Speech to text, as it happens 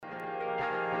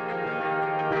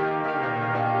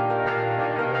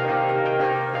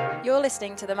You're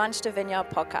listening to the Manchester Vineyard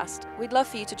podcast. We'd love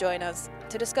for you to join us.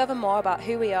 To discover more about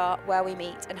who we are, where we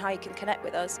meet, and how you can connect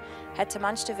with us, head to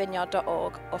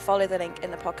manchestervineyard.org or follow the link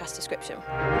in the podcast description.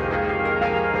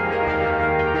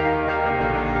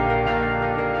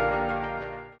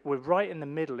 We're right in the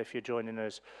middle, if you're joining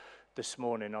us this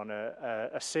morning, on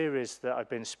a series that I've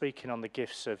been speaking on the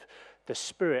gifts of the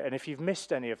Spirit. And if you've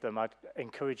missed any of them, I'd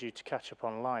encourage you to catch up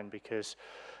online, because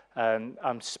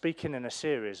I'm speaking in a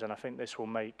series, and I think this will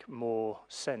make more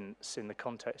sense in the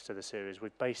context of the series.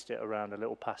 We've based it around a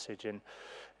little passage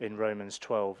in Romans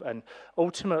 12. And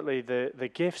ultimately, the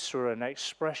gifts are an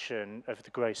expression of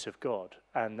the grace of God,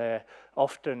 and they're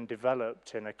often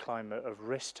developed in a climate of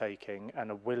risk-taking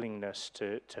and a willingness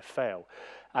to fail.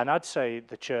 And I'd say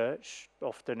the church,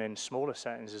 often in smaller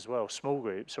settings as well, small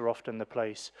groups are often the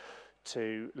place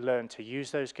to learn to use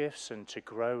those gifts and to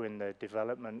grow in the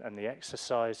development and the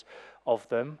exercise of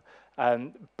them,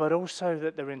 but also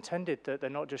that they're intended, that they're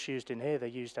not just used in here, they're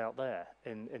used out there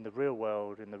in the real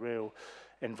world, in the real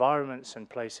environments and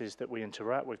places that we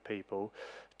interact with people,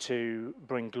 to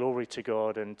bring glory to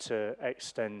God and to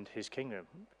extend his kingdom,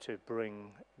 to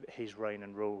bring his reign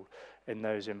and rule in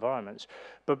those environments.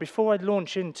 But before I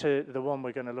launch into the one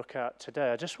we're going to look at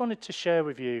today, I just wanted to share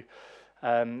with you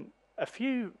a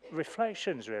few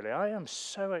reflections, really. I am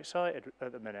so excited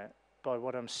at the minute by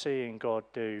what I'm seeing God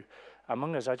do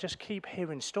among us. I just keep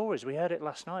hearing stories. We heard it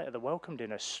last night at the welcome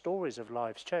dinner, stories of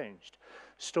lives changed,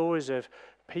 stories of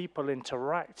people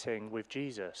interacting with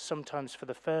Jesus, sometimes for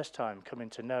the first time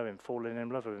coming to know him, falling in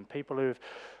love with him, people who've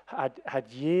had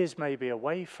years maybe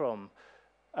away from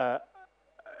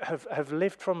have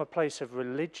lived from a place of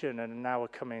religion and now are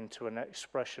coming to an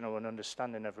expression or an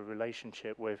understanding of a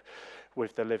relationship with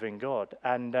the living God.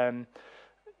 And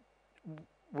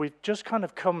we've just kind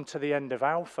of come to the end of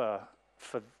Alpha.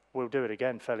 We'll do it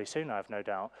again fairly soon, I have no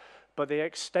doubt. But they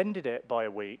extended it by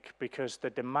a week because the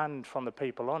demand from the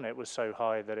people on it was so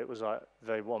high that it was like,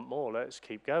 they want more, let's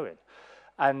keep going.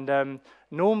 And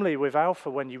normally with Alpha,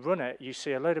 when you run it, you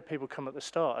see a load of people come at the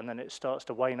start, and then it starts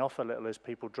to wane off a little as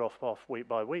people drop off week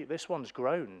by week. This one's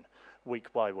grown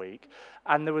week by week.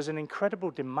 And there was an incredible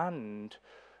demand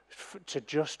to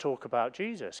just talk about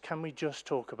Jesus. Can we just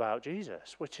talk about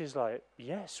Jesus? Which is like,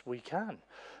 yes, we can.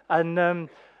 And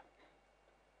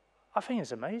I think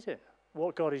it's amazing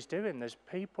what God is doing. There's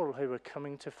people who are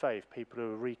coming to faith, people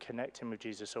who are reconnecting with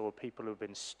Jesus, or people who have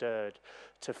been stirred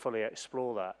to fully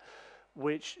explore that,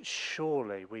 which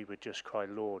surely we would just cry,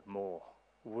 Lord, more.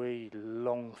 We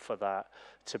long for that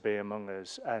to be among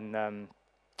us. And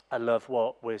I love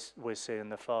what we're seeing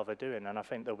the Father doing. And I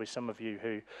think there'll be some of you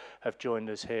who have joined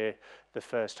us here the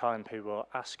first time who are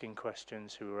asking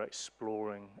questions, who are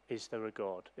exploring, is there a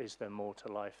God? Is there more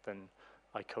to life than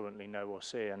I currently know or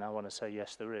see? And I want to say,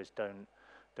 yes, there is.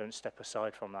 Don't step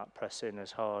aside from that. Press in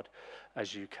as hard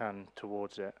as you can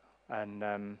towards it.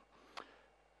 And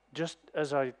just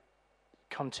as I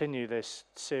continue this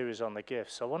series on the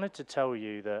gifts, I wanted to tell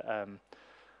you that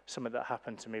something that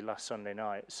happened to me last Sunday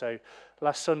night. So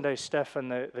last Sunday, Steph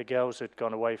and the girls had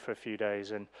gone away for a few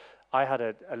days, and I had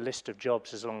a list of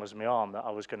jobs as long as my arm that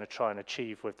I was going to try and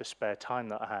achieve with the spare time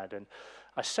that I had. And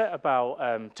I set about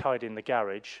tidying the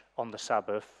garage on the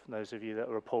Sabbath. Those of you that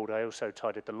are appalled, I also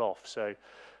tidied the loft. So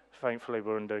thankfully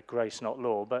we're under grace, not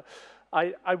law. But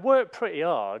I worked pretty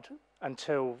hard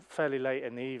until fairly late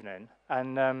in the evening.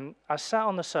 And I sat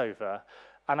on the sofa,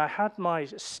 and I had my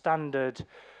standard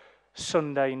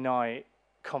Sunday night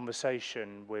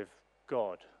conversation with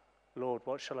God. Lord,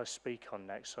 what shall I speak on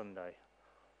next Sunday?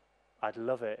 I'd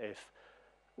love it if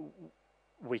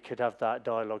we could have that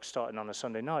dialogue starting on a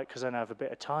Sunday night, because then I have a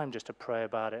bit of time just to pray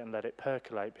about it and let it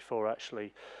percolate before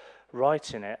actually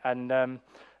writing it. And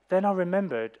then I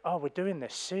remembered, we're doing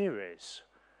this series.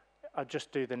 I'll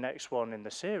just do the next one in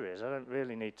the series. I don't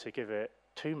really need to give it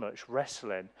too much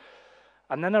wrestling.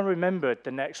 And then I remembered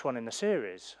the next one in the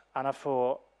series, and I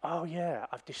thought, oh yeah,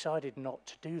 I've decided not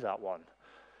to do that one.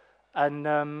 And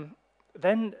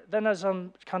then as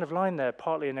I'm kind of lying there,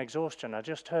 partly in exhaustion, I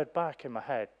just heard back in my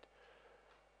head,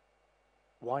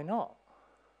 why not?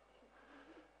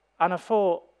 And I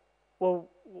thought, well,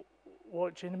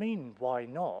 what do you mean, why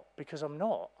not? Because I'm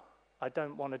not. I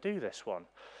don't want to do this one.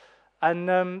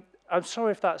 And I'm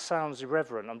sorry if that sounds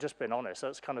irreverent. I'm just being honest.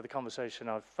 That's kind of the conversation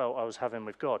I felt I was having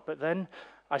with God. But then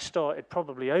I started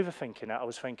probably overthinking it. I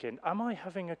was thinking, am I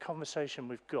having a conversation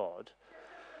with God?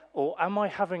 Or am I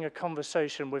having a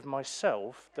conversation with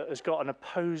myself that has got an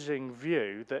opposing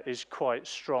view that is quite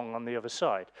strong on the other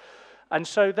side? And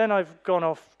so then I've gone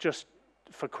off just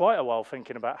for quite a while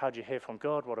thinking about, how do you hear from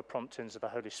God? What are promptings of the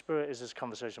Holy Spirit? Is this a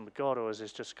conversation with God, or is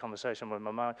this just a conversation with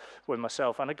my mind, with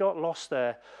myself? And I got lost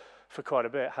there for quite a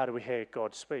bit. How do we hear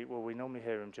God speak? Well, we normally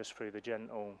hear him just through the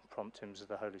gentle promptings of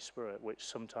the Holy Spirit, which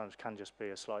sometimes can just be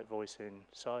a slight voice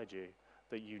inside you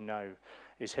that you know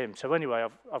is him. So anyway,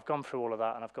 I've gone through all of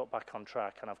that, and I've got back on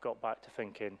track, and I've got back to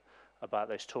thinking about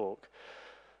this talk.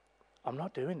 I'm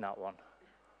not doing that one.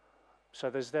 So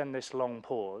there's then this long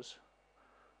pause.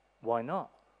 Why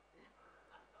not?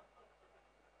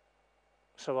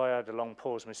 So I had a long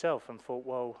pause myself and thought,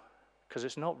 well, because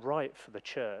it's not right for the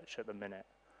church at the minute.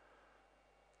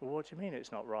 Well, what do you mean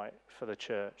it's not right for the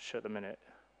church at the minute?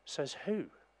 Says who?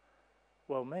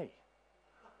 Well, me.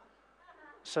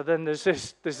 So then there's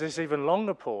this even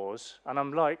longer pause, and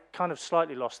I'm like kind of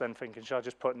slightly lost then, thinking, should I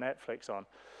just put Netflix on?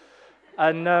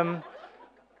 And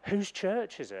whose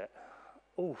church is it?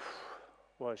 Oof,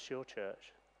 well, it's your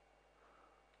church.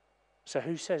 So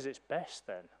who says it's best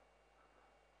then?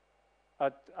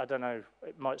 I don't know,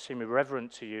 it might seem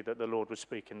irreverent to you that the Lord was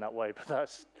speaking that way, but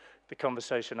that's the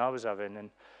conversation I was having. And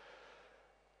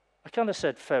I kind of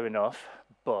said, fair enough,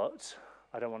 but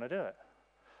I don't want to do it.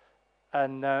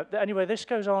 And anyway, this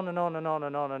goes on and on and on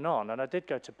and on and on. And I did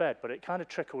go to bed, but it kind of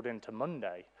trickled into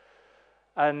Monday.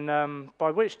 And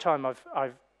by which time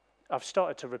I've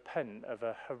started to repent of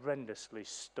a horrendously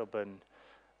stubborn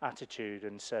attitude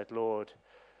and said, Lord,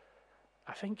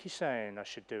 I think you're saying I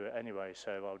should do it anyway,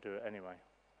 so I'll do it anyway.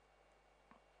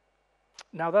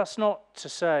 Now, that's not to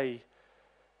say,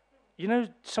 you know,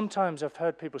 sometimes I've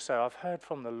heard people say, I've heard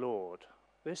from the Lord.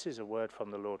 This is a word from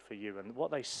the Lord for you. And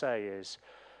what they say is,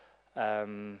 I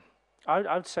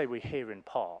would say we hear in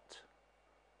part.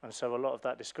 And so a lot of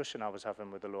that discussion I was having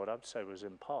with the Lord, I'd say was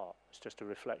in part. It's just a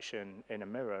reflection in a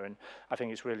mirror. And I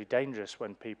think it's really dangerous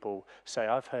when people say,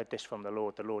 I've heard this from the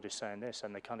Lord is saying this,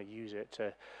 and they kind of use it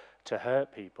to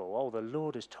hurt people. Oh, the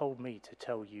Lord has told me to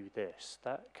tell you this.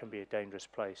 That can be a dangerous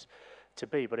place to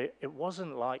be. But it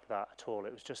wasn't like that at all.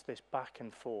 It was just this back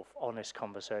and forth, honest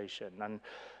conversation. And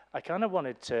I kind of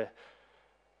wanted to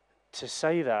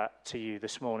say that to you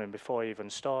this morning before I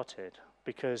even started,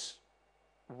 because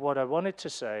what I wanted to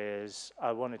say is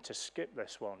I wanted to skip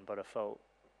this one, but I felt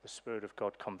the Spirit of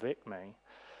God convict me,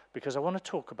 because I want to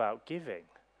talk about giving.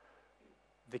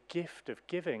 The gift of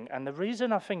giving. And the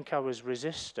reason I think I was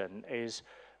resistant is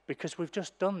because we've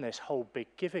just done this whole big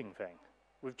giving thing.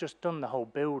 We've just done the whole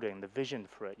building, the vision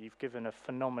for it. You've given a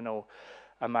phenomenal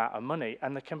amount of money,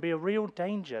 and there can be a real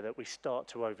danger that we start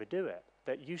to overdo it,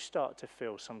 that you start to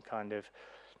feel some kind of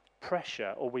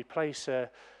pressure, or we place a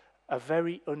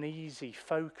very uneasy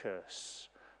focus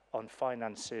on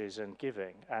finances and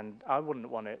giving. And I wouldn't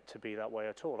want it to be that way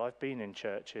at all. I've been in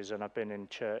churches, and I've been in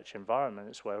church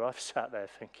environments where I've sat there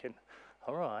thinking,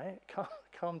 all right,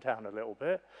 calm down a little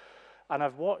bit. And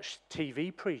I've watched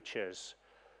TV preachers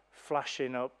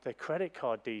flashing up their credit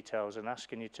card details and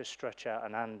asking you to stretch out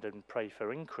an hand and pray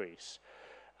for increase.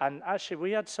 And actually,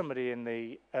 we had somebody in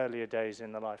the earlier days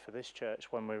in the life of this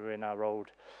church, when we were in our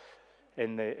old,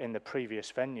 in the previous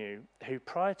venue, who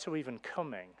prior to even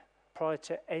coming, prior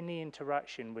to any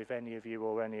interaction with any of you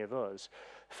or any of us,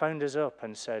 phoned us up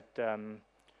and said,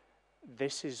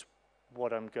 this is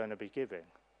what I'm going to be giving,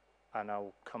 and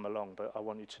I'll come along, but I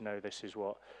want you to know this is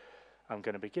what I'm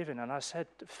going to be giving. And I said,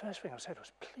 the first thing I said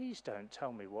was, please don't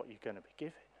tell me what you're going to be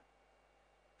giving.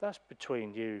 That's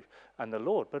between you and the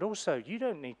Lord. But also, you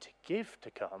don't need to give to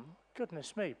come.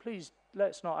 Goodness me, please,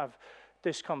 let's not have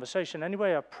this conversation.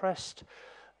 Anyway, I pressed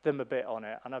them a bit on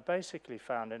it, and I basically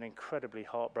found an incredibly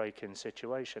heartbreaking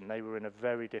situation. They were in a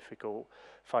very difficult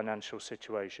financial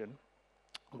situation,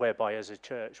 whereby as a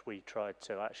church we tried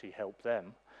to actually help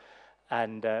them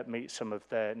and meet some of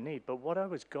their need. But what I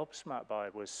was gobsmacked by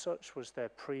was such was their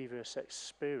previous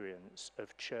experience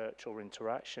of church or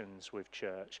interactions with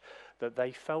church that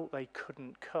they felt they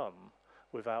couldn't come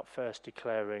without first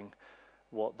declaring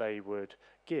what they would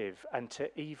give. And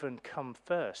to even come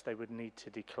first, they would need to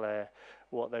declare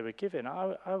what they were giving.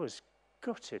 I was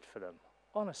gutted for them,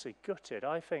 honestly gutted.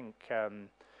 I think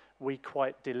we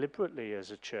quite deliberately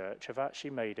as a church have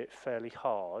actually made it fairly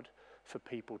hard for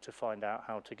people to find out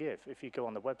how to give. If you go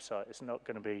on the website, it's not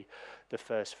going to be the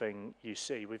first thing you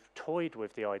see. We've toyed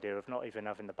with the idea of not even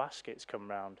having the baskets come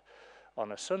round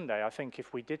on a Sunday. I think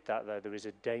if we did that, though, there is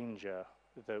a danger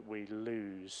that we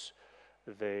lose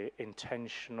the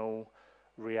intentional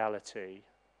reality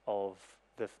of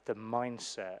the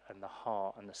mindset and the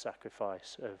heart and the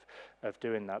sacrifice of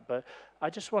doing that. But I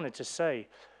just wanted to say,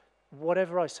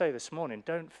 whatever I say this morning,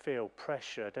 don't feel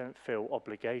pressure, don't feel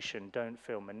obligation, don't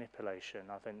feel manipulation.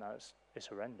 I think it's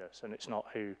horrendous, and it's not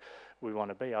who we want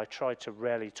to be. I try to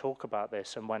rarely talk about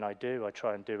this, and when I do, I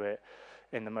try and do it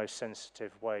in the most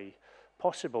sensitive way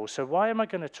possible. So why am I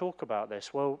going to talk about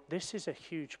this? Well, this is a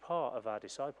huge part of our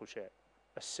discipleship.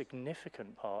 a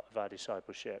significant part of our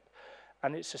discipleship.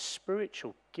 And it's a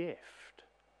spiritual gift.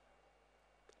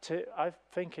 I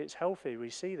think it's healthy we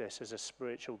see this as a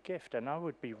spiritual gift. And I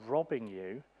would be robbing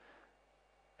you,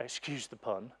 excuse the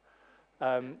pun,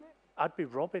 I'd be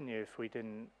robbing you if we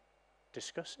didn't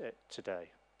discuss it today.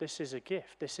 This is a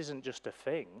gift. This isn't just a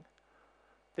thing.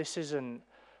 This isn't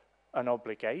an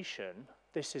obligation.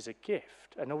 This is a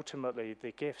gift. And ultimately,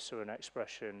 the gifts are an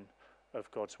expression of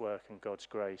God's work and God's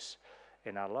grace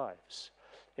in our lives.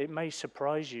 It may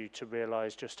surprise you to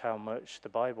realize just how much the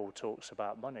Bible talks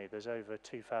about money. There's over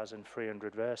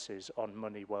 2,300 verses on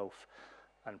money, wealth,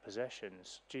 and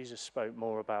possessions. Jesus spoke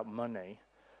more about money,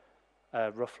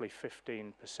 roughly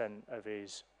 15% of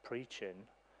his preaching,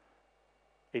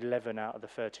 11 out of the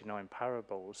 39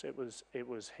 parables. It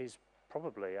was his,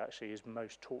 probably actually his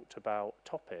most talked about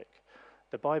topic.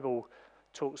 The Bible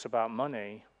talks about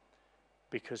money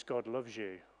because God loves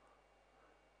you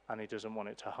and he doesn't want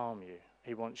it to harm you.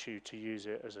 He wants you to use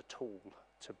it as a tool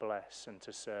to bless and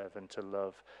to serve and to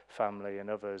love family and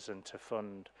others and to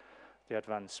fund the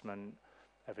advancement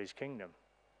of his kingdom.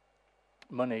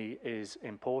 Money is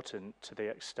important to the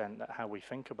extent that how we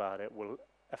think about it will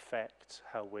affect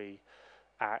how we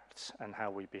act and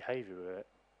how we behave with it.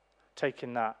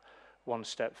 Taking that one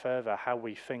step further, how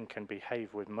we think and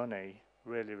behave with money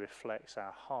really reflects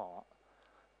our heart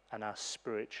and our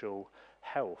spiritual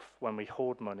health. When we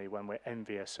hoard money, when we're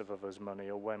envious of others'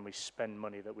 money, or when we spend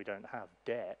money that we don't have,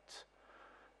 debt,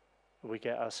 we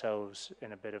get ourselves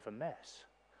in a bit of a mess.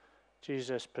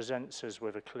 Jesus presents us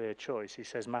with a clear choice. He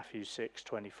says, Matthew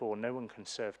 6:24, no one can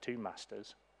serve two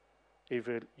masters.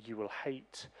 Either you will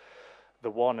hate the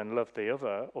one and love the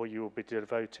other, or you will be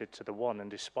devoted to the one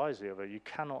and despise the other. You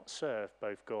cannot serve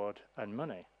both God and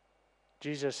money.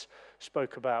 Jesus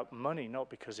spoke about money not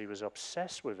because he was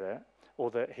obsessed with it or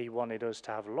that he wanted us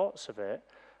to have lots of it,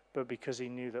 but because he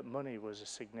knew that money was a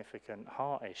significant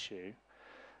heart issue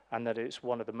and that it's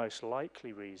one of the most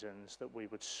likely reasons that we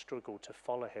would struggle to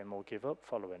follow him or give up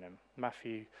following him.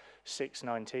 Matthew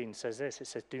 6:19 says this, it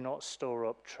says, do not store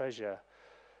up treasure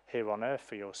here on earth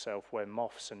for yourself, where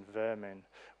moths and vermin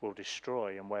will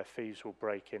destroy and where thieves will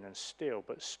break in and steal,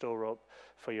 but store up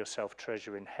for yourself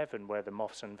treasure in heaven, where the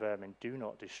moths and vermin do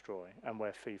not destroy and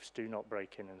where thieves do not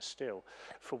break in and steal.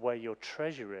 For where your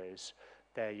treasure is,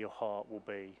 there your heart will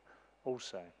be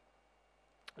also.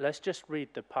 Let's just read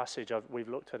the passage. We've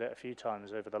looked at it a few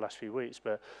times over the last few weeks,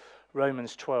 but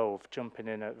Romans 12, jumping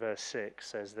in at verse 6,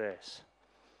 says this.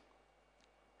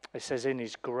 It says, in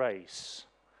his grace,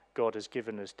 God has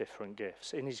given us different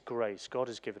gifts. In his grace, God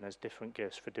has given us different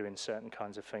gifts for doing certain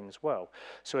kinds of things well.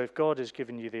 So if God has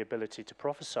given you the ability to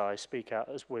prophesy, speak out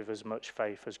with as much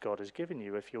faith as God has given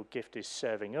you. If your gift is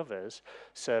serving others,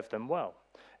 serve them well.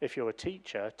 If you're a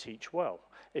teacher, teach well.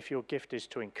 If your gift is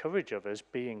to encourage others,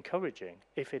 be encouraging.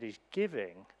 If it is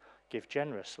giving, give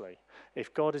generously.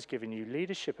 If God has given you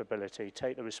leadership ability,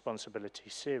 take the responsibility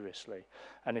seriously.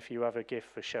 And if you have a gift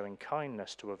for showing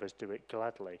kindness to others, do it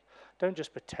gladly. Don't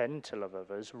just pretend to love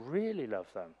others, really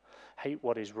love them. Hate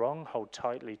what is wrong, hold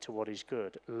tightly to what is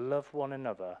good. Love one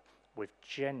another with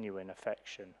genuine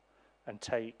affection and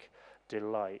take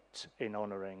delight in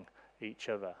honoring each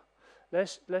other.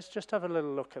 Let's just have a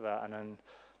little look at that and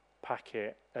unpack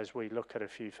it as we look at a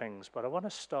few things. But I want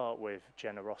to start with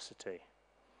generosity.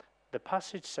 The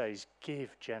passage says,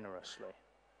 give generously.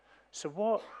 So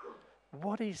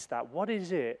what is that? What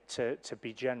is it to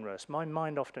be generous? My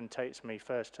mind often takes me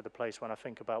first to the place when I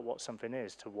think about what something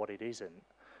is to what it isn't.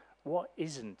 What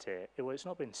isn't it? Well, it's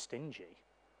not being stingy.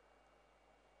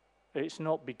 It's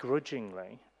not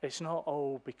begrudgingly. It's not,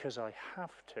 oh, because I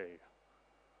have to.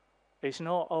 It's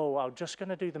not, oh, I'm just going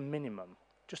to do the minimum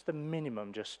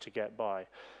just to get by.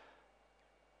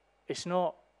 It's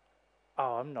not,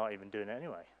 oh, I'm not even doing it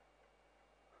anyway.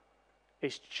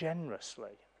 It's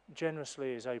generously.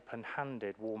 Generously is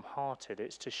open-handed, warm-hearted.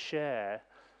 It's to share,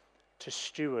 to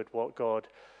steward what God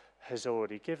has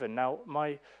already given. Now,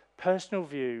 my personal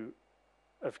view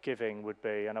of giving would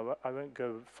be, and I won't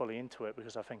go fully into it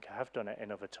because I think I have done it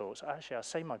in other talks. Actually, I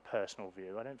say my personal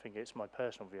view. I don't think it's my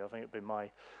personal view. I think it would be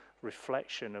my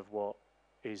reflection of what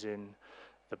is in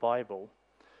the Bible.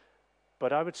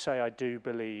 But I would say I do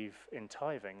believe in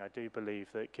tithing. I do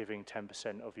believe that giving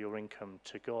 10% of your income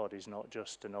to God is not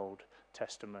just an Old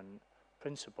Testament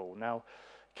principle. Now,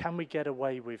 can we get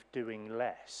away with doing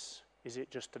less? Is it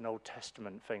just an Old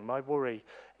Testament thing? My worry,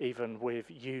 even with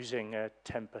using a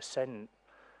 10%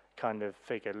 kind of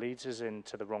figure, leads us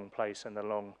into the wrong place and the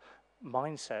wrong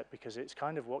mindset, because it's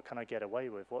kind of, what can I get away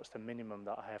with? What's the minimum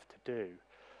that I have to do?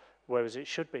 Whereas it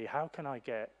should be, how can I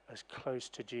get as close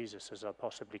to Jesus as I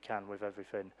possibly can with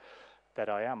everything that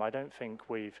I am. I don't think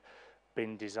we've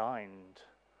been designed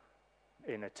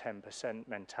in a 10%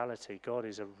 mentality. God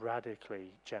is a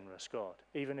radically generous God.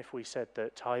 Even if we said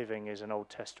that tithing is an Old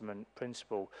Testament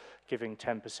principle, giving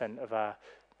 10% of our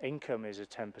income is a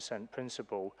 10%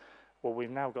 principle, well, we've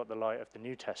now got the light of the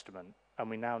New Testament, and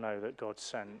we now know that God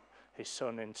sent his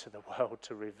Son into the world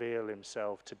to reveal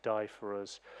himself, to die for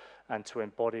us, and to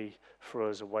embody for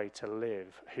us a way to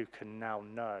live, who can now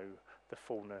know the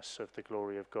fullness of the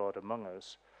glory of God among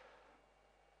us,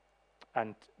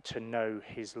 and to know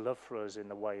his love for us in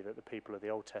the way that the people of the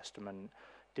Old Testament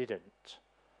didn't.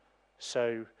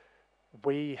 So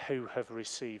we who have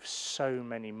received so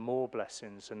many more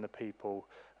blessings than the people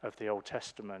of the Old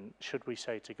Testament, should we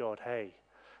say to God, hey,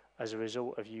 as a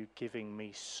result of you giving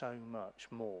me so much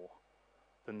more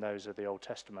than those of the Old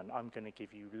Testament, I'm going to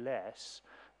give you less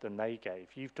than they gave.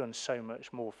 You've done so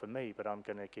much more for me, but I'm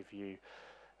going to give you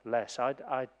less. I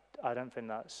don't think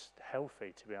that's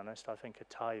healthy, to be honest. I think a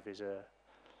tithe is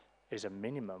a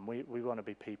minimum. We want to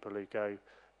be people who go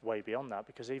way beyond that,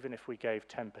 because even if we gave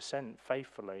 10%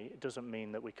 faithfully, it doesn't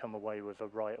mean that we come away with a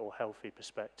right or healthy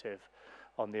perspective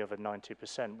on the other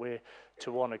 90%. We're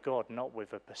to honour God not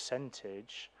with a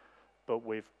percentage, but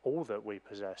with all that we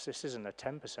possess. This isn't a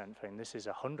 10% thing, this is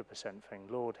a 100% thing.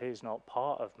 Lord, he's not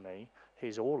part of me,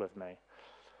 he's all of me.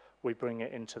 We bring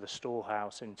it into the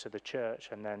storehouse, into the church,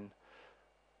 and then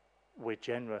we're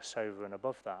generous over and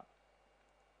above that.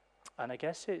 And I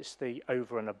guess it's the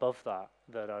over and above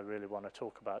that I really want to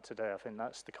talk about today. I think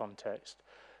that's the context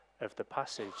of the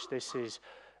passage. This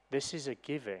is a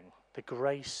giving. The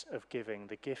grace of giving,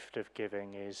 the gift of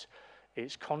giving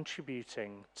it's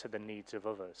contributing to the needs of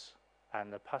others.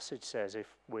 And the passage says if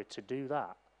we're to do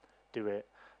that, do it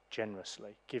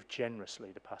generously. Give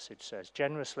generously, the passage says.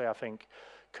 Generously, I think,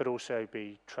 could also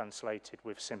be translated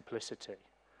with simplicity.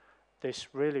 This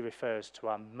really refers to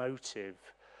our motive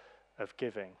of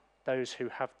giving. Those who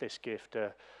have this gift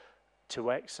are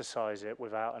to exercise it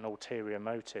without an ulterior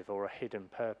motive or a hidden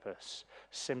purpose,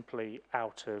 simply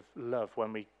out of love.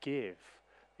 When we give,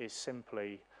 it's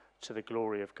simply to the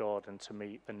glory of God and to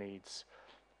meet the needs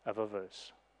of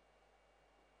others.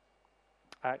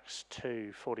 Acts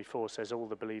 2:44 says all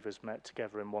the believers met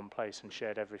together in one place and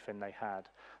shared everything they had.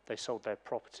 They sold their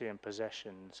property and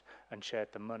possessions and shared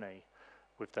the money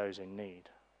with those in need.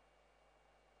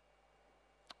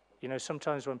 You know,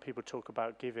 sometimes when people talk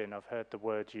about giving, I've heard the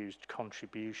word used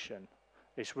contribution.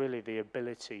 It's really the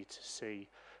ability to see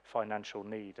financial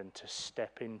need and to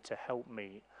step in to help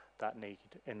meet that need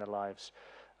in the lives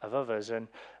of others. And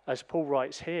as Paul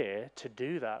writes here, to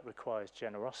do that requires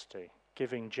generosity.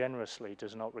 Giving generously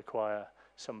does not require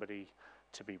somebody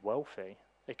to be wealthy.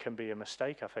 It can be a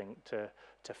mistake, I think, to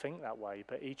think that way.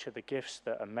 But each of the gifts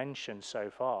that are mentioned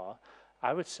so far,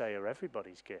 I would say, are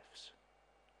everybody's gifts.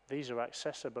 These are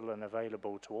accessible and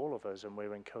available to all of us, and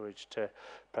we're encouraged to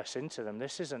press into them.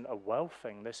 This isn't a wealth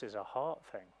thing, this is a heart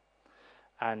thing.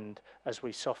 And as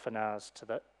we soften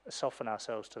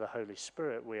ourselves to the Holy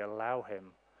Spirit, we allow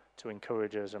him to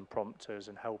encourage us and prompt us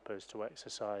and help us to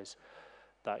exercise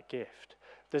that gift.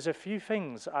 There's a few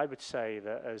things I would say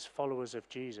that as followers of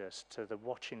Jesus to the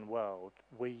watching world,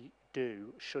 we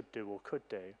do, should do, or could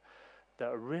do, that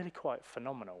are really quite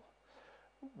phenomenal.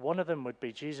 One of them would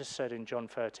be, Jesus said in John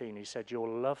 13, he said, your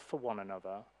love for one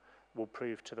another will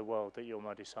prove to the world that you're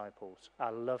my disciples.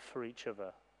 Our love for each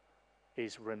other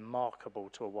is remarkable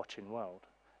to a watching world.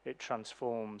 It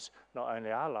transforms not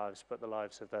only our lives, but the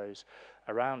lives of those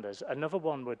around us. Another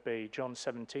one would be John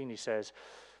 17, he says,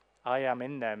 I am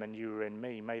in them and you are in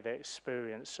me. May they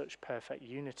experience such perfect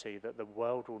unity that the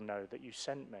world will know that you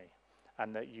sent me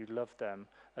and that you love them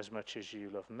as much as you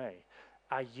love me.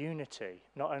 Our unity,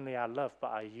 not only our love,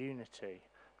 but our unity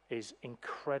is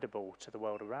incredible to the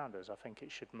world around us. I think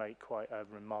it should make quite a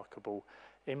remarkable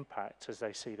impact as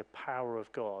they see the power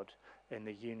of God in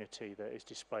the unity that is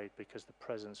displayed because the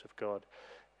presence of God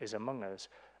is among us.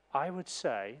 I would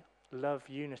say love,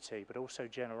 unity, but also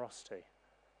generosity.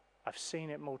 I've seen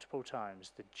it multiple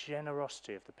times. The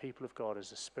generosity of the people of God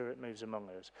as the Spirit moves among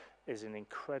us is an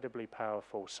incredibly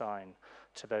powerful sign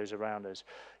to those around us.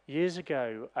 Years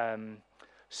ago,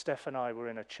 Steph and I were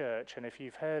in a church, and if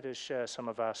you've heard us share some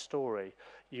of our story,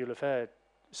 you'll have heard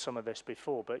some of this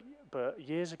before. But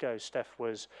years ago, Steph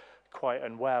was quite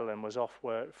unwell and was off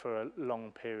work for a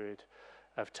long period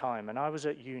of time. And I was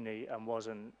at uni and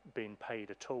wasn't being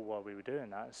paid at all while we were doing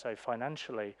that. So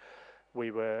financially, we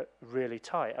were really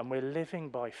tight, and we're living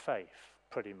by faith,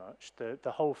 pretty much. The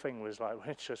whole thing was like,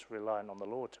 we're just relying on the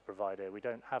Lord to provide here. We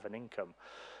don't have an income.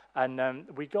 And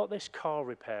we got this car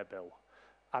repair bill,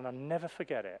 and I'll never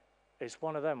forget it. It's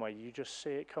one of them where you just see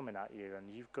it coming at you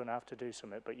and you're going to have to do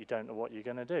something, but you don't know what you're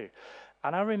going to do.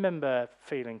 And I remember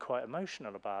feeling quite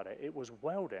emotional about it. It was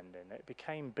world-ending. It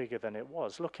became bigger than it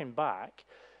was. Looking back,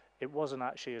 it wasn't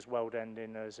actually as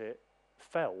world-ending as it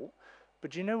felt.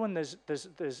 But you know when there's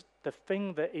the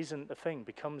thing that isn't the thing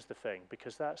becomes the thing,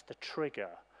 because that's the trigger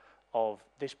of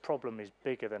this problem is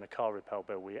bigger than a car repair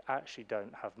bill. We actually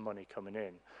don't have money coming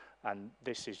in, and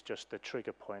this is just the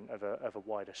trigger point of a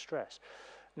wider stress.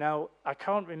 Now, I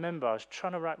can't remember, I was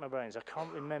trying to rack my brains, I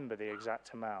can't remember the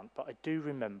exact amount, but I do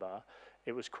remember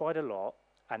it was quite a lot,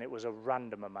 and it was a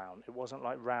random amount. It wasn't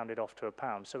like rounded off to a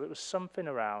pound, so it was something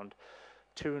around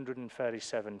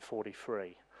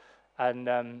 237.43.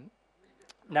 And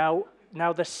now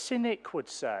the cynic would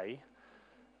say,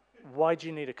 why do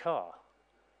you need a car?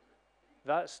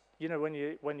 That's, you know, when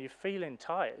you're feeling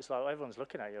tight, it's like everyone's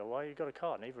looking at you, why you got a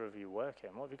car? Neither of you working.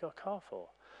 What have you got a car for?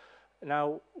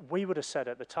 Now, we would have said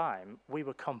at the time, we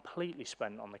were completely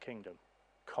spent on the kingdom.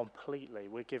 Completely.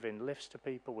 We're giving lifts to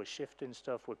people, we're shifting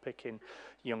stuff, we're picking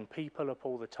young people up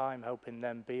all the time, helping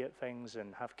them be at things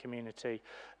and have community.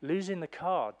 Losing the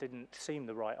car didn't seem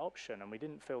the right option, and we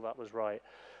didn't feel that was right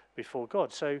before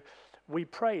God. So we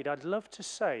prayed. I'd love to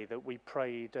say that we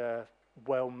prayed a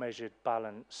well-measured,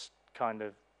 balanced kind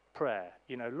of prayer.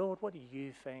 You know, Lord, what do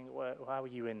you think? How are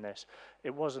you in this?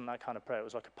 It wasn't that kind of prayer. It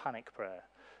was like a panic prayer.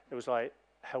 It was like,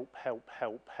 help, help,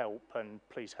 help, help, and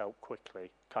please help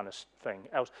quickly kind of thing.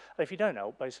 Else, if you don't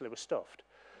help, basically we're stuffed.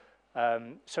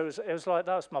 So it was like,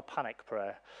 that was my panic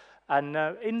prayer. And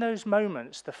in those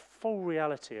moments, the full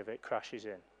reality of it crashes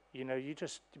in. You know, you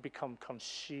just become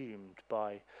consumed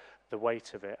by the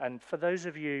weight of it. And for those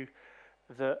of you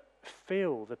that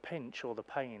feel the pinch or the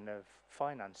pain of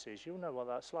finances, you'll know what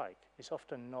that's like. It's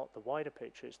often not the wider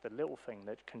picture, it's the little thing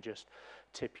that can just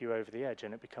tip you over the edge,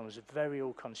 and it becomes very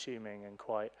all-consuming and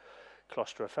quite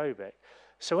claustrophobic.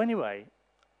 So anyway,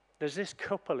 there's this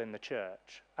couple in the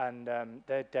church, and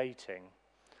they're dating.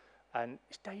 And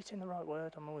is dating the right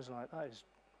word? I'm always like, that is...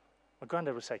 My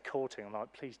granddad would say courting. I'm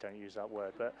like, please don't use that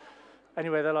word. But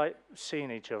anyway, they're like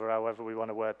seeing each other, however we want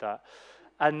to word that.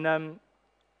 And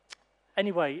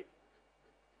anyway,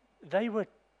 they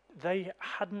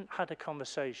hadn't had a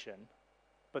conversation,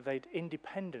 but they'd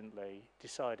independently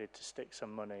decided to stick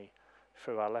some money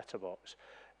through our letterbox.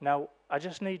 Now, I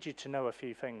just need you to know a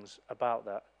few things about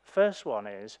that. First one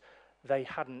is they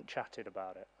hadn't chatted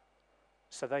about it.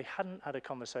 So they hadn't had a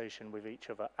conversation with each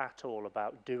other at all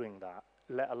about doing that,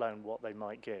 let alone what they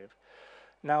might give.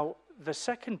 Now, the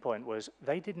second point was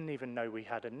they didn't even know we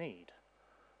had a need.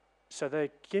 So they're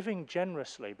giving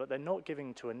generously, but they're not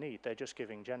giving to a need. They're just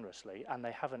giving generously, and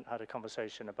they haven't had a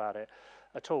conversation about it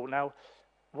at all. Now,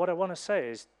 what I want to say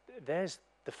is there's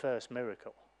the first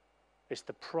miracle. It's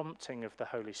the prompting of the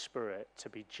Holy Spirit to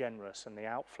be generous, and the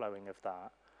outflowing of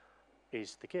that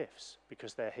is the gifts,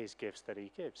 because they're his gifts that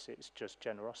he gives. It's just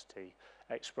generosity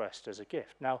expressed as a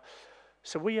gift. Now,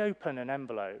 so we open an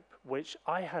envelope, which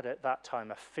I had at that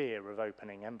time a fear of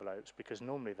opening envelopes, because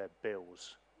normally they're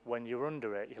bills. When you're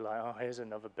under it, you're like, oh, here's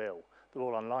another bill. They're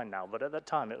all online now, but at that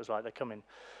time it was like they're coming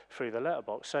through the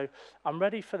letterbox. So I'm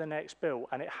ready for the next bill,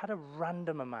 and it had a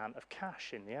random amount of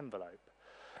cash in the envelope.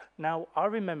 Now, I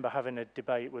remember having a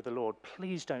debate with the Lord.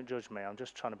 Please don't judge me, I'm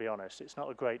just trying to be honest. It's not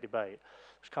a great debate.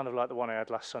 It's kind of like the one I had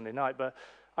last Sunday night, but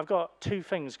I've got two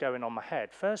things going on my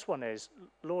head. First one is,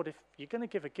 Lord, if you're going to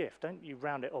give a gift, don't you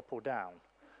round it up or down?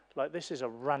 Like, this is a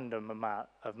random amount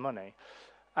of money.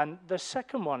 And the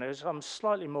second one is, I'm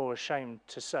slightly more ashamed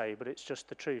to say, but it's just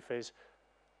the truth, is,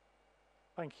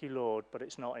 thank you, Lord, but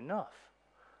it's not enough.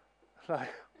 Like,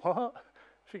 what?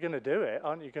 If you're going to do it,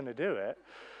 aren't you going to do it?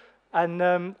 And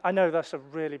I know that's a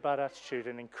really bad attitude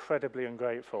and incredibly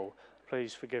ungrateful.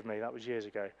 Please forgive me, that was years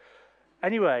ago.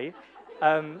 Anyway,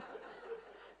 I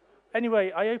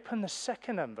open the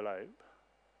second envelope,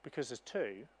 because there's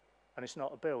two, and it's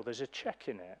not a bill, there's a check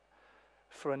in it,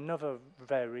 for another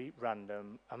very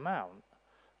random amount,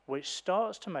 which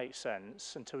starts to make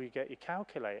sense until you get your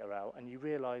calculator out and you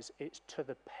realize it's to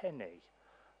the penny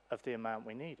of the amount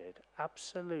we needed.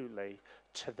 Absolutely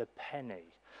to the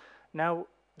penny. Now,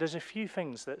 there's a few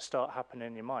things that start happening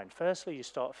in your mind. Firstly, you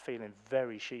start feeling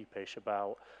very sheepish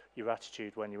about your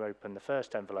attitude when you open the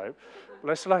first envelope.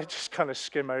 Let's just kind of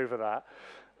skim over that.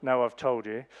 Now I've told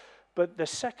you. But the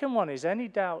second one is any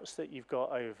doubts that you've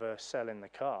got over selling the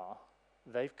car,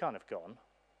 they've kind of gone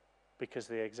because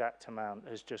the exact amount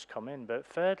has just come in. But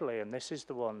thirdly, and this is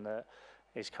the one that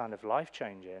is kind of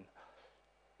life-changing,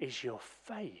 is your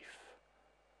faith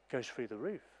goes through the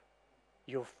roof.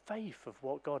 Your faith of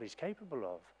what God is capable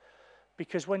of.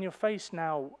 Because when you're faced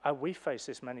now, we face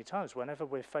this many times, whenever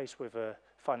we're faced with a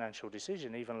financial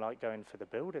decision, even like going for the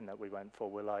building that we went for.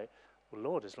 We're like, well,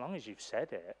 Lord, as long as you've said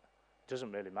it, it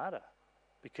doesn't really matter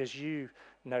because you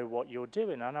know what you're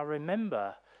doing. And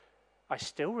I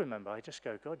still remember, I just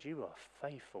go, God, you are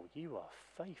faithful, you are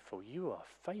faithful, you are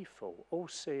faithful.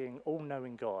 All-seeing,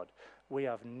 all-knowing God, we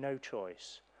have no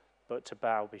choice but to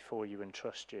bow before you and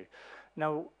trust you.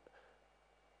 Now,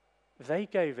 they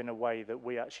gave in a way that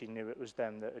we actually knew it was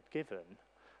them that had given.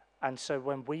 And so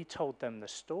when we told them the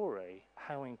story,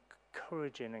 how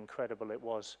encouraging and incredible it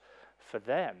was for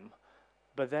them,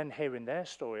 but then hearing their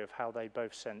story of how they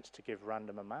both sensed to give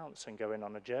random amounts and going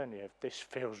on a journey of this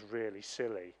feels really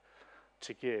silly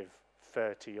to give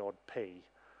 30 odd p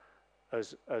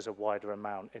as a wider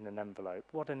amount in an envelope.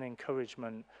 What an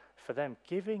encouragement for them.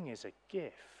 Giving is a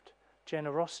gift.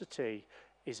 Generosity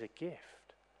is a gift.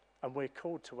 And we're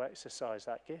called to exercise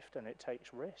that gift, and it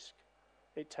takes risk.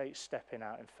 It takes stepping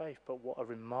out in faith, but what a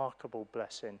remarkable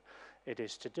blessing it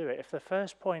is to do it. If the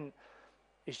first point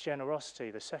is generosity,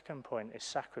 the second point is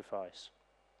sacrifice.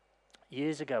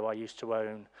 Years ago, I used to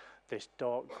own this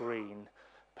dark green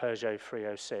Peugeot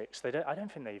 306. I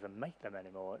don't think they even make them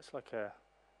anymore. It's like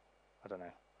I don't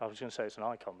know. I was going to say it's an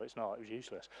icon, but it's not. It was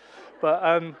useless.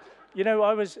 But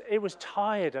it was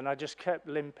tired, and I just kept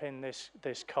limping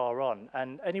this car on.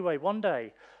 And anyway, one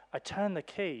day I turned the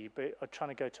key, but I'm trying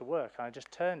to go to work, and I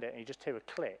just turned it, and you just hear a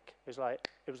click. It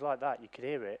was like that. You could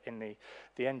hear it in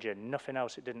the engine. Nothing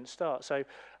else. It didn't start. So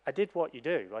I did what you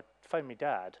do. I phoned my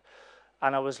dad,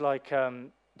 and I was like,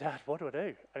 Dad, what do I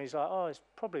do? And he's like, oh, it's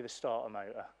probably the starter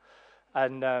motor.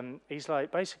 And he's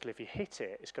like, basically, if you hit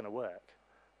it, it's going to work.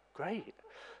 Great.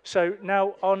 So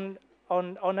now on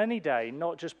any day,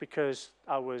 not just because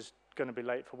I was going to be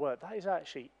late for work, that is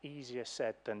actually easier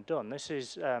said than done. This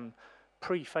is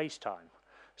pre-FaceTime.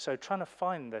 So trying to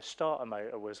find the starter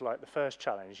motor was like the first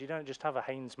challenge. You don't just have a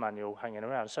Haynes manual hanging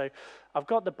around. So I've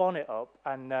got the bonnet up,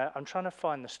 and I'm trying to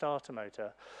find the starter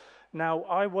motor. Now,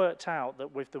 I worked out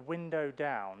that with the window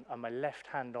down and my left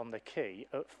hand on the key,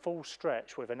 at full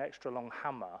stretch with an extra long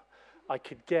hammer, I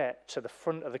could get to the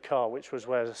front of the car, which was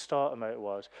where the starter motor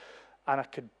was, and I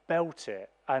could belt it.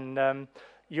 And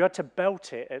you had to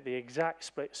belt it at the exact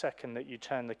split second that you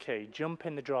turn the key, jump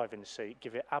in the driving seat,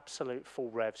 give it absolute full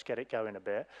revs, get it going a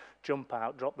bit, jump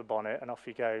out, drop the bonnet, and off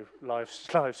you go. Life's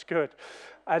good.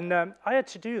 And I had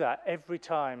to do that every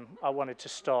time I wanted to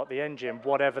start the engine,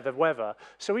 whatever the weather.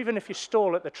 So even if you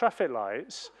stall at the traffic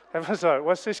lights, everyone's like,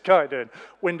 what's this guy doing?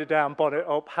 Window down, bonnet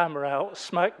up, hammer out,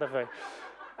 smack the thing.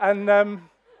 And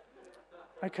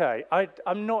okay,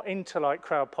 I'm not into like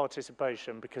crowd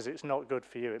participation because it's not good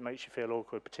for you. It makes you feel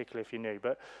awkward, particularly if you're new.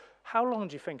 But how long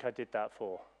do you think I did that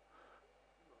for?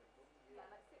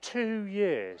 2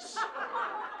 years.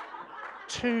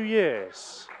 2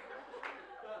 years.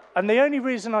 And the only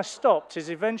reason I stopped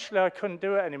is eventually I couldn't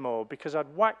do it anymore because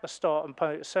I'd whacked the start and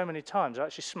motor so many times I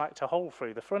actually smacked a hole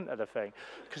through the front of the thing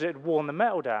because it had worn the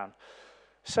metal down.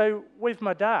 So with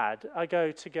my dad, I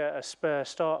go to get a spare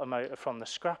starter motor from the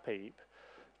scrap heap.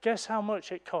 Guess how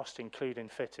much it cost, including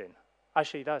fitting?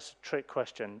 Actually, that's a trick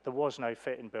question. There was no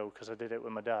fitting bill because I did it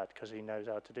with my dad because he knows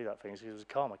how to do that thing. He was a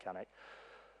car mechanic.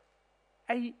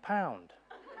 £8.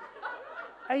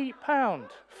 £8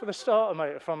 for the starter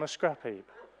motor from a scrap heap.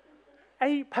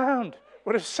 £8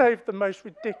 would have saved the most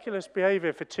ridiculous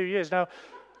behaviour for 2 years. Now,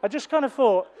 I just kind of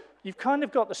thought, you've kind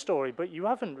of got the story, but you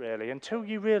haven't really until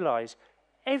you realise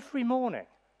every morning.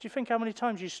 Do you think how many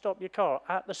times you stop your car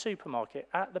at the supermarket,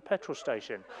 at the petrol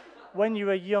station, when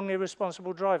you're a young,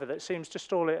 irresponsible driver that seems to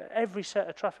stall at every set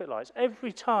of traffic lights?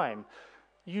 Every time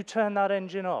you turn that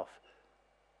engine off,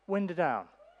 window down,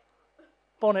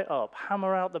 bonnet up,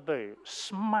 hammer out the boot,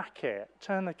 smack it,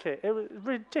 turn the kit. It was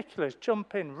ridiculous.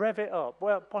 Jump in, rev it up,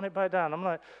 well, bonnet back down. I'm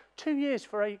like, 2 years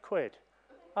for £8.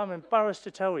 I'm embarrassed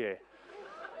to tell you.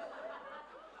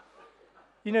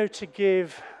 You know, to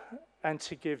give and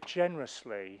to give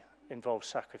generously involves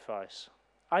sacrifice.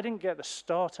 I didn't get the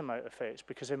starter motor fixed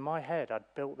because in my head I'd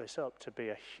built this up to be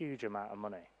a huge amount of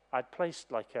money. I'd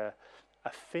placed like a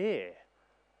fear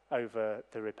over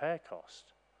the repair cost.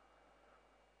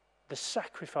 The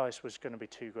sacrifice was going to be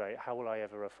too great. How will I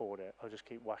ever afford it? I'll just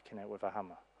keep whacking it with a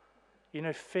hammer. You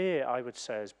know, fear, I would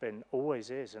say, has been,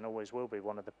 always is and always will be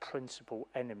one of the principal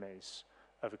enemies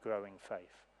of a growing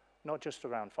faith. Not just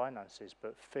around finances,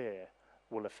 but fear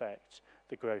will affect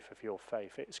the growth of your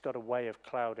faith. It's got a way of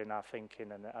clouding our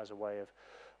thinking and it has a way of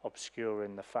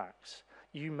obscuring the facts.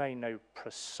 You may know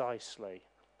precisely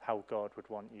how God would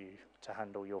want you to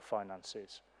handle your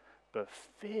finances, but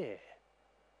fear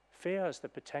has the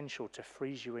potential to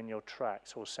freeze you in your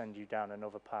tracks or send you down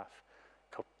another path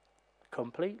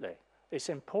completely. It's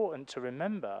important to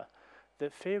remember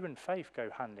that fear and faith go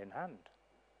hand in hand.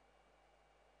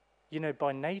 You know,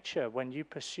 by nature, when you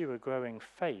pursue a growing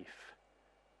faith,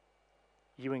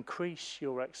 you increase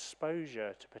your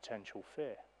exposure to potential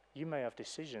fear. You may have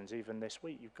decisions even this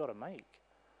week you've got to make.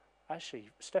 Actually,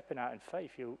 stepping out in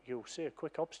faith, you'll see a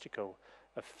quick obstacle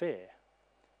of fear.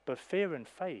 But fear and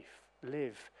faith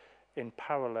live in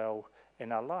parallel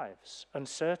in our lives.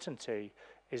 Uncertainty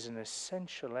is an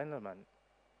essential element.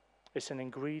 It's an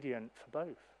ingredient for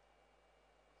both.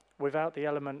 Without the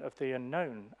element of the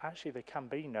unknown, actually there can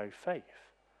be no faith.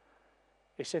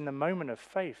 It's in the moment of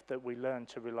faith that we learn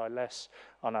to rely less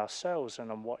on ourselves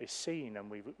and on what is seen, and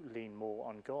we lean more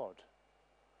on God.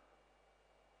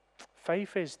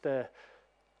 Faith is the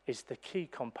key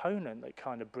component that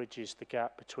kind of bridges the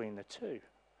gap between the two.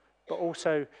 But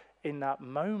also in that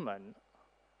moment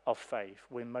of faith,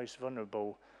 we're most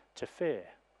vulnerable to fear.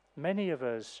 Many of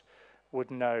us would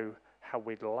know how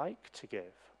we'd like to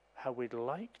give, how we'd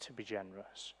like to be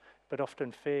generous, but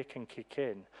often fear can kick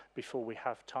in before we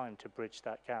have time to bridge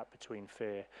that gap between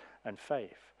fear and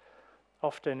faith.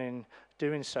 Often in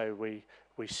doing so, we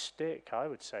stick, I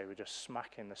would say, we're just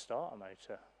smacking the starter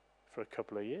motor for a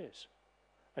couple of years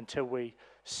until we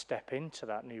step into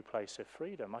that new place of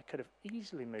freedom. I could have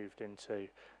easily moved into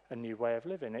a new way of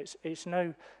living. It's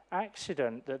no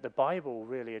accident that the Bible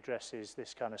really addresses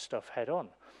this kind of stuff head on.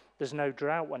 There's no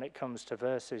drought when it comes to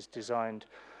verses designed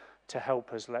to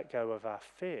help us let go of our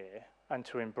fear and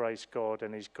to embrace God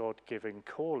and his God-given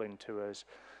calling to us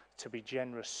to be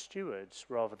generous stewards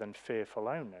rather than fearful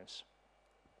owners.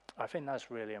 I think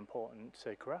that's really important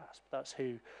to grasp. That's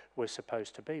who we're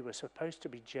supposed to be. We're supposed to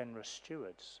be generous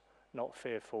stewards, not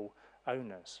fearful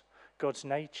owners. God's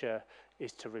nature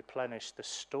is to replenish the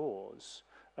stores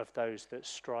of those that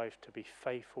strive to be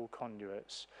faithful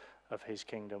conduits of his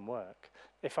kingdom work.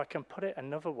 If I can put it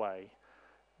another way,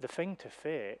 the thing to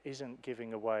fear isn't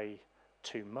giving away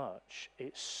too much,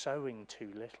 it's sowing too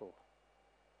little.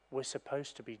 We're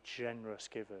supposed to be generous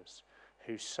givers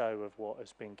who sow of what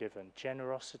has been given.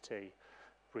 Generosity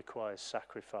requires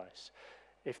sacrifice.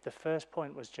 If the first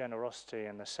point was generosity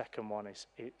and the second one is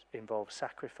it involves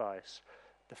sacrifice,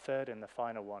 the third and the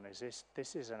final one is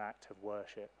this is an act of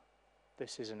worship.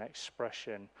 This is an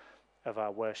expression of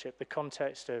our worship. The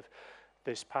context of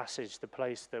this passage, the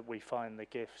place that we find the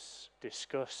gifts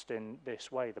discussed in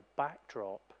this way, the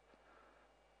backdrop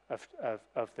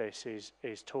of this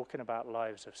is talking about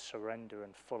lives of surrender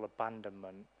and full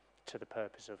abandonment to the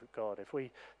purpose of God. If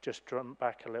we just jump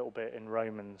back a little bit in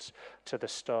Romans to the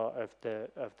start of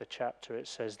the chapter, it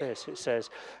says this. It says,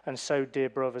 "And so, dear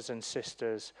brothers and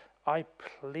sisters, I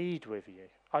plead with you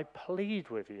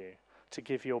to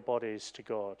give your bodies to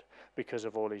God because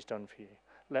of all he's done for you.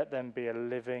 Let them be a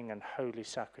living and holy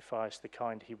sacrifice, the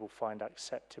kind he will find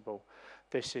acceptable.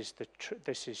 This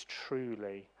is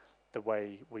truly the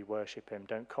way we worship him.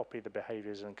 Don't copy the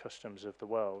behaviors and customs of the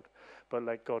world, but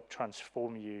let God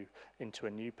transform you into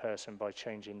a new person by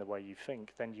changing the way you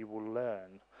think. Then you will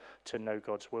learn to know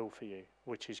God's will for you,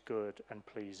 which is good and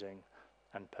pleasing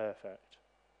and perfect."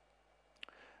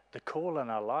 The call in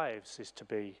our lives is to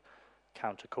be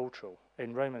countercultural.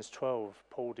 In Romans 12,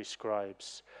 Paul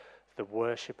describes the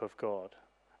worship of God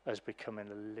as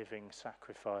becoming a living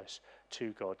sacrifice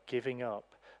to God, giving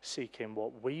up, seeking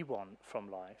what we want from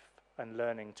life, and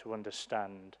learning to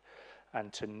understand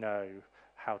and to know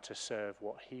how to serve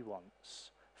what he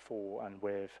wants for and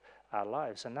with our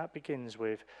lives. And that begins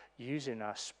with using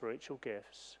our spiritual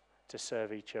gifts to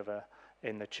serve each other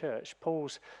in the church.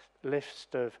 Paul's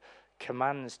list of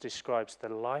commands describes the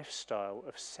lifestyle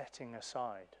of setting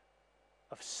aside,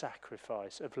 of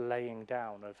sacrifice, of laying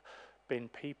down, of being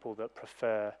people that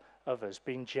prefer others,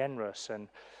 being generous and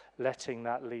letting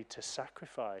that lead to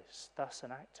sacrifice. That's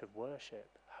an act of worship,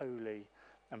 holy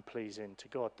and pleasing to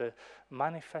God. The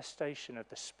manifestation of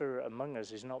the Spirit among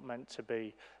us is not meant to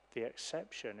be the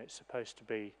exception, it's supposed to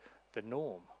be the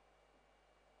norm.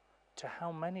 To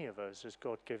how many of us has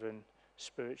God given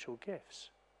spiritual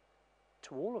gifts?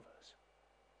 To all of us,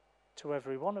 to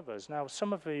every one of us. Now,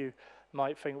 some of you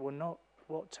might think, well, not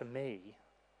what to me,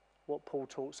 what Paul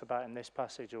talks about in this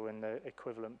passage or in the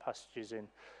equivalent passages in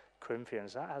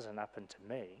Corinthians, that hasn't happened to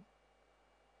me.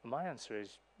 And my answer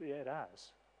is, yeah, it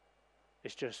has.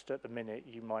 It's just at the minute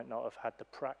you might not have had the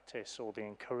practice or the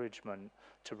encouragement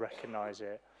to recognize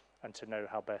it and to know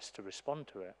how best to respond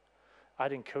to it.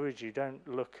 I'd encourage you, don't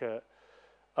look at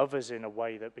others in a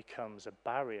way that becomes a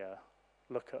barrier.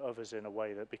 Look at others in a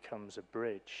way that becomes a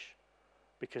bridge,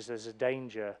 because there's a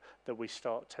danger that we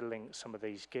start to link some of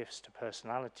these gifts to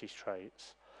personality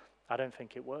traits. I don't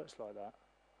think it works like that.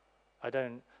 I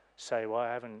don't say, well,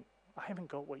 I haven't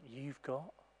got what you've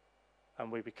got.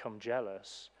 and we become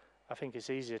jealous, I think it's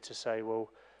easier to say,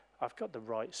 well, I've got the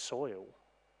right soil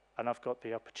and I've got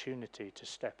the opportunity to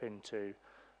step into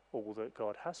all that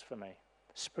God has for me.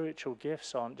 Spiritual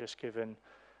gifts aren't just given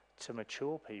to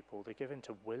mature people, they're given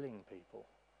to willing people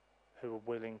who are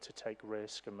willing to take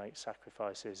risk and make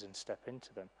sacrifices and step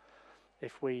into them.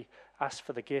 If we ask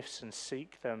for the gifts and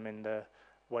seek them in the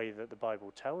way that the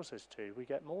Bible tells us to, we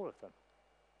get more of them.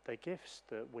 They're gifts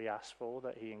that we ask for,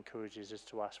 that he encourages us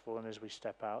to ask for, and as we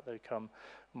step out, they come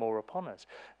more upon us.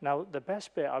 Now, the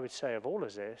best bit I would say of all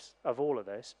of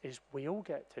this, is we all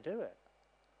get to do it.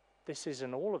 This is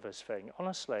an all of us thing.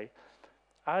 Honestly,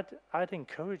 I'd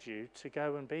encourage you to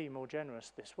go and be more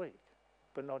generous this week,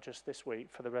 but not just this week,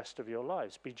 for the rest of your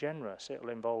lives. Be generous. It'll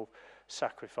involve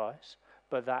sacrifice,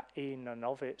 but that in and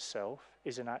of itself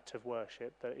is an act of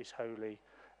worship that is holy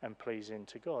and pleasing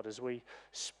to God. As we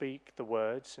speak the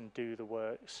words and do the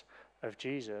works of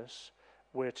Jesus,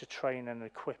 we're to train and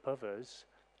equip others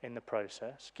in the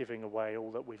process, giving away all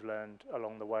that we've learned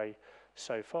along the way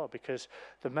so far, because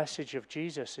the message of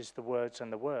Jesus is the words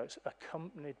and the works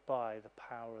accompanied by the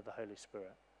power of the Holy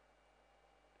Spirit.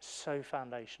 So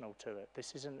foundational to it.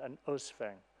 This isn't an us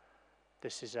thing.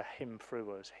 This is a him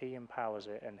through us. He empowers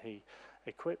it and he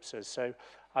equips us. So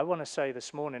I want to say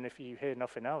this morning, if you hear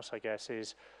nothing else, I guess,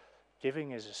 is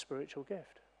giving is a spiritual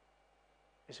gift.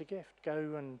 It's a gift.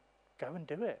 Go and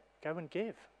do it. Go and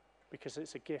give, because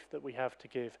it's a gift that we have to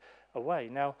give away.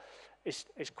 Now, it's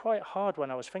quite hard when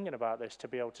I was thinking about this to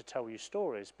be able to tell you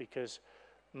stories, because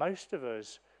most of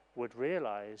us would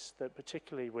realize that,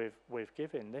 particularly with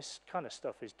giving, this kind of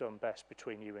stuff is done best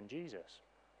between you and Jesus.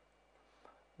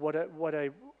 What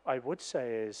I would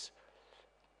say is,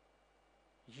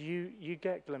 you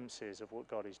get glimpses of what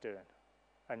God is doing,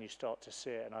 and you start to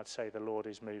see it, and I'd say the Lord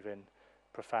is moving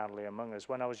profoundly among us.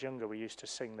 When I was younger, we used to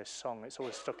sing this song. It's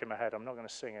always stuck in my head. I'm not going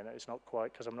to sing it. It's not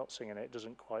quite, because I'm not singing it, it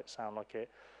doesn't quite sound like it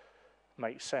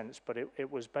makes sense, but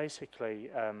it was basically,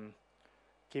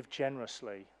 give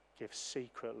generously, give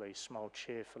secretly, smile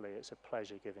cheerfully. It's a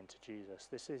pleasure giving to Jesus.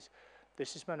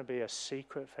 This is meant to be a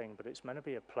secret thing, but it's meant to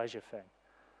be a pleasure thing.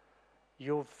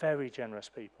 You're very generous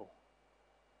people.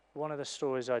 One of the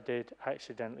stories I did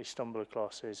accidentally stumble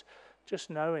across is just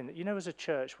knowing that, as a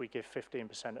church, we give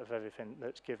 15% of everything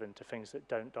that's given to things that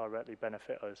don't directly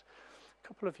benefit us. A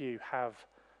couple of you have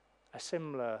a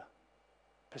similar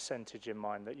percentage in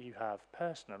mind that you have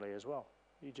personally as well.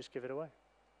 You just give it away.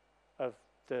 Of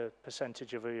the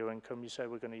percentage of your income, you say,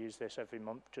 we're going to use this every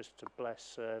month just to bless,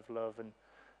 serve, love, and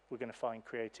we're going to find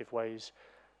creative ways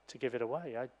to give it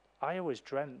away. I always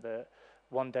dreamt that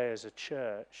one day as a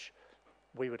church,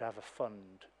 we would have a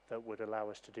fund that would allow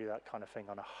us to do that kind of thing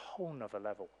on a whole nother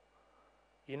level.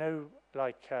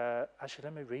 Actually,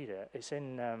 let me read it. It's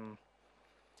in,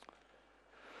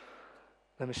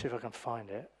 let me see if I can find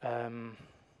it.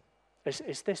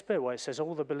 It's this bit where it says,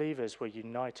 all the believers were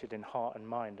united in heart and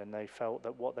mind, and they felt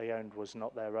that what they owned was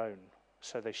not their own,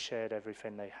 so they shared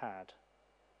everything they had.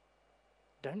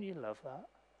 Don't you love that?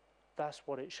 That's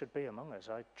what it should be among us.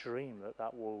 I dream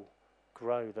that will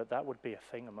grow, that would be a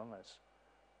thing among us.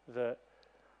 That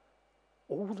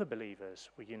all the believers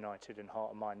were united in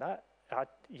heart and mind.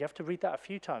 You have to read that a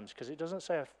few times, because it doesn't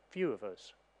say a few of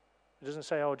us. It doesn't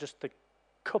say, just the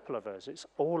couple of us. It's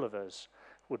all of us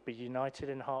would be united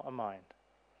in heart and mind.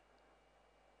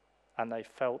 And they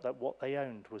felt that what they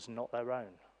owned was not their own,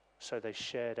 so they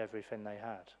shared everything they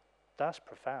had. That's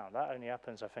profound. That only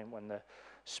happens, I think, when the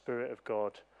Spirit of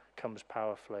God comes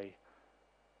powerfully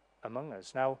among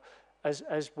us. Now, as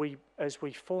we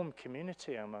form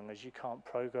community among us, you can't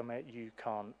program it, you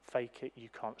can't fake it, you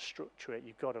can't structure it.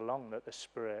 You've got along that the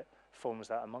Spirit forms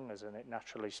that among us, and it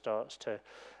naturally starts to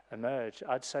emerge.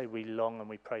 I'd say we long and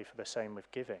we pray for the same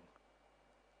with giving,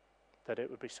 that it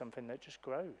would be something that just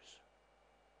grows,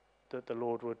 that the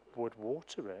Lord would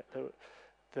water it,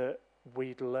 that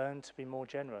we'd learn to be more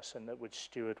generous, and that we'd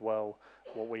steward well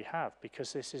what we have,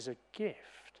 because this is a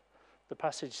gift. The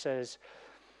passage says,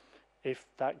 if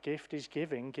that gift is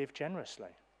giving, give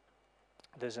generously.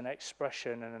 There's an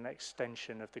expression and an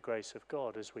extension of the grace of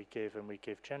God as we give, and we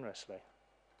give generously.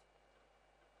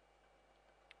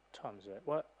 What time is it?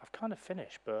 Well, I've kind of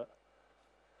finished, but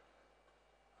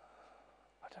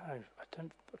I don't know. I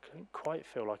don't quite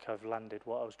feel like I've landed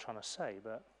what I was trying to say,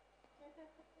 but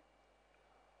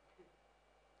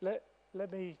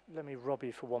let me rob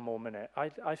you for one more minute.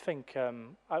 I think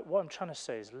what I'm trying to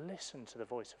say is listen to the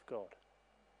voice of God.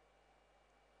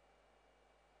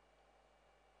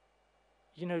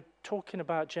 Talking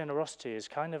about generosity is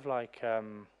kind of like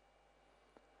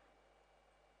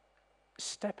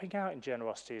stepping out in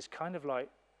generosity is kind of like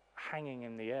hanging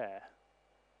in the air.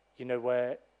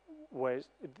 Where where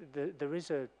there's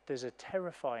a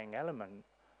terrifying element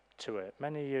to it.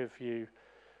 Many of you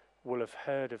will have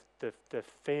heard of the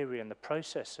theory and the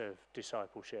process of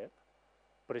discipleship,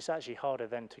 but it's actually harder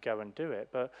then to go and do it.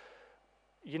 But,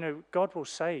 you know, God will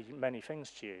say many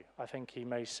things to you. I think he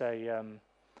may say,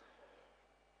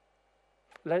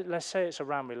 let's say it's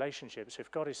around relationships.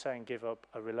 If God is saying give up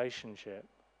a relationship,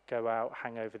 go out,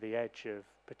 hang over the edge of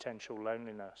potential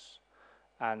loneliness,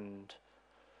 and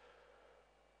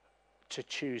to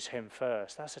choose him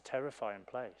first, that's a terrifying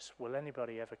place. Will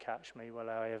anybody ever catch me? Will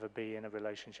I ever be in a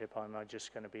relationship? Am I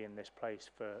just going to be in this place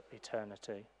for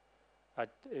eternity?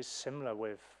 It's similar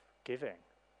with giving.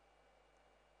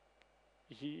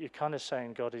 You're kind of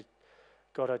saying, God,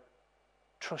 I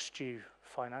trust you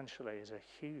financially is a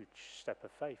huge step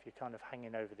of faith. You're kind of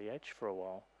hanging over the edge for a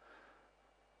while.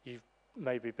 You've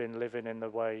maybe been living in the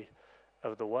way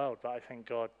of the world, but I think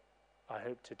God, I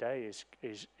hope today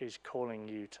is calling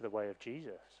you to the way of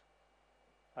Jesus.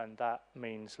 And that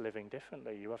means living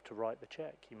differently. You have to write the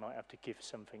check. You might have to give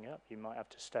something up. You might have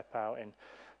to step out in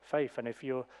faith. And if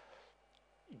you're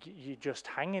just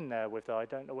hanging there with, I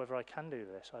don't know whether I can do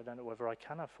this. I don't know whether I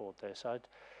can afford this.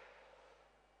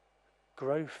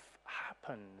 Growth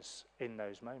happens in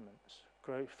those moments.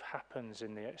 Growth happens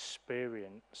in the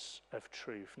experience of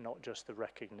truth, not just the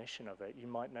recognition of it. You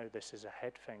might know this is a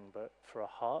head thing, but for a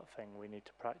heart thing, we need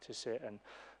to practice it and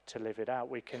to live it out.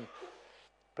 We can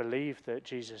believe that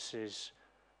Jesus is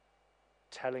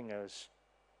telling us,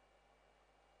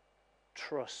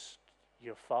 trust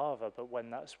your Father, but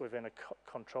when that's within a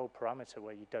controlled parameter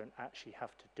where you don't actually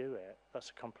have to do it,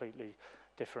 that's a completely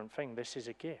different thing. This is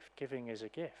a gift. Giving is a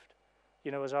gift.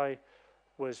 You know, as I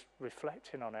was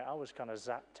reflecting on it, I was kind of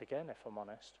zapped again, if I'm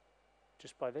honest,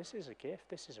 just by this is a gift.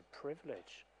 This is a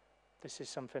privilege. This is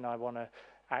something I want to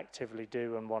actively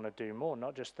do and want to do more,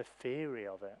 not just the theory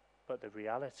of it, but the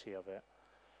reality of it.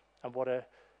 And what a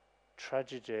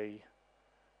tragedy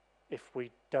if we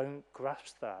don't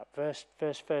grasp that. Verse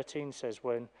 13 says,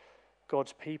 when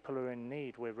God's people are in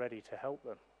need, we're ready to help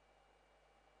them.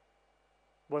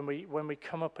 When we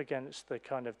come up against the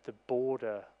kind of the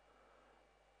border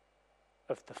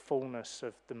of the fullness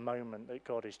of the moment that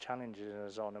God is challenging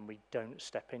us on, and we don't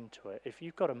step into it. If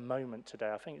you've got a moment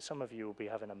today, I think some of you will be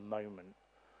having a moment.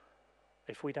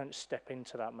 If we don't step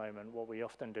into that moment, what we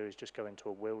often do is just go into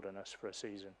a wilderness for a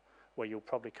season, where you'll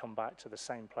probably come back to the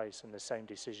same place and the same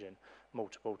decision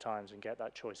multiple times and get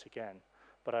that choice again.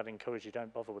 But I'd encourage you,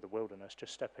 don't bother with the wilderness,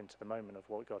 just step into the moment of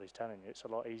what God is telling you. It's a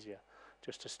lot easier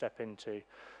just to step into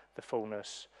the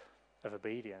fullness of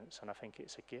obedience, and I think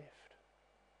it's a gift.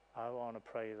 I want to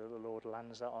pray that the Lord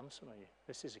lands that on some of you.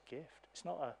 This is a gift. It's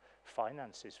not a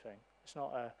finances thing. It's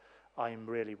not a I'm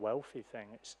really wealthy thing.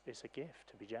 It's a gift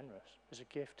to be generous. It's a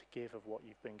gift to give of what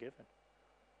you've been given.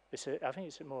 I think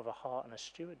it's more of a heart and a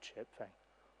stewardship thing.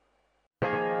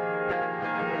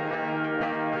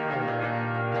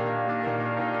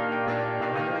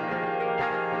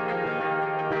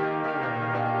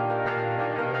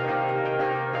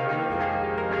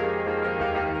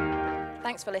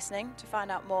 Thanks for listening. To find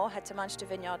out more, head to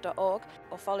manchestervineyard.org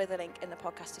or follow the link in the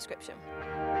podcast description.